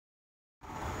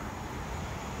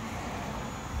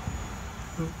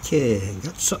Okay,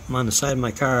 got something on the side of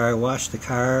my car. I washed the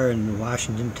car and the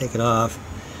washing didn't take it off.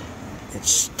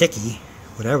 It's sticky,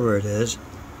 whatever it is.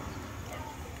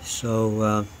 So,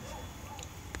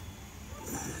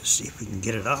 let's see if we can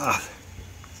get it off.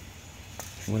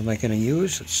 What am I going to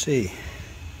use? Let's see.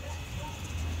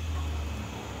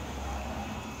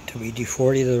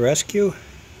 WD-40 to the rescue?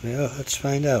 Well, let's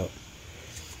find out.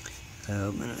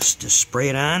 I'm going to just spray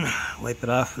it on, wipe it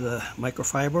off with a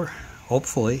microfiber,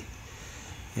 hopefully,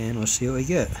 and we'll see what we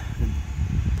get.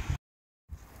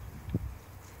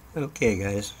 Okay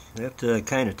guys, I have to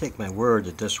kind of take my word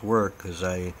that this worked, because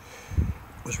I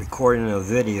was recording a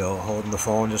video holding the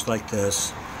phone just like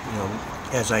this, you know,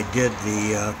 as I did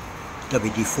the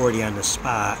WD-40 on the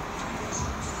spot.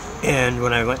 And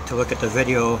when I went to look at the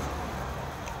video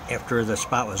after the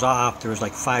spot was off, there was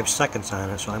like 5 seconds on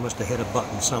it, so I must have hit a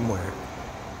button somewhere.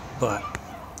 But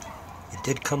it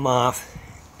did come off.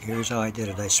 Here's how I did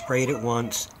it. I sprayed it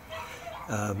once,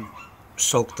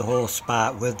 soaked the whole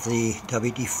spot with the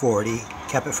WD-40,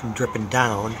 kept it from dripping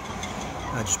down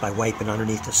just by wiping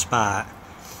underneath the spot.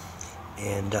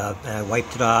 And I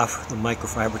wiped it off with a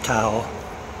microfiber towel,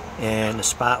 and the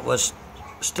spot was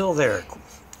still there.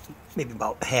 Maybe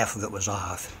about half of it was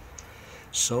off.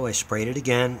 So I sprayed it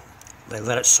again. I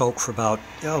let it soak for about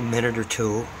a minute or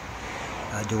two,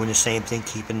 doing the same thing,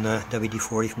 keeping the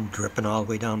WD-40 from dripping all the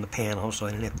way down the panel, so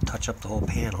I didn't have to touch up the whole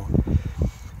panel.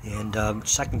 And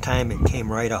second time it came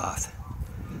right off.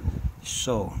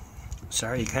 So,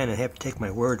 sorry, you kind of have to take my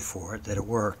word for it that it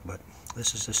worked, but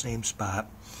this is the same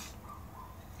spot.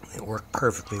 It worked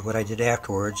perfectly. What I did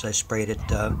afterwards, I sprayed it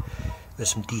with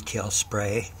some detail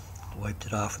spray, wiped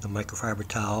it off with a microfiber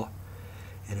towel,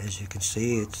 and as you can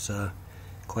see, it's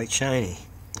quite shiny.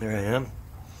 There I am.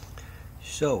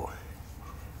 So,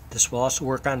 this will also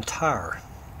work on tar,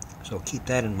 so keep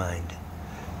that in mind.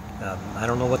 I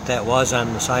don't know what that was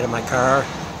on the side of my car.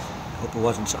 I hope it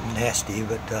wasn't something nasty,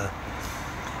 but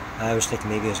I was thinking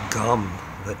maybe it was gum,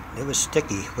 but it was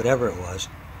sticky, whatever it was.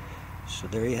 So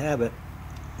there you have it.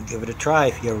 Give it a try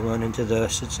if you ever run into the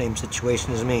same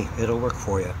situation as me. It'll work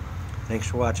for you. Thanks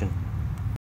for watching.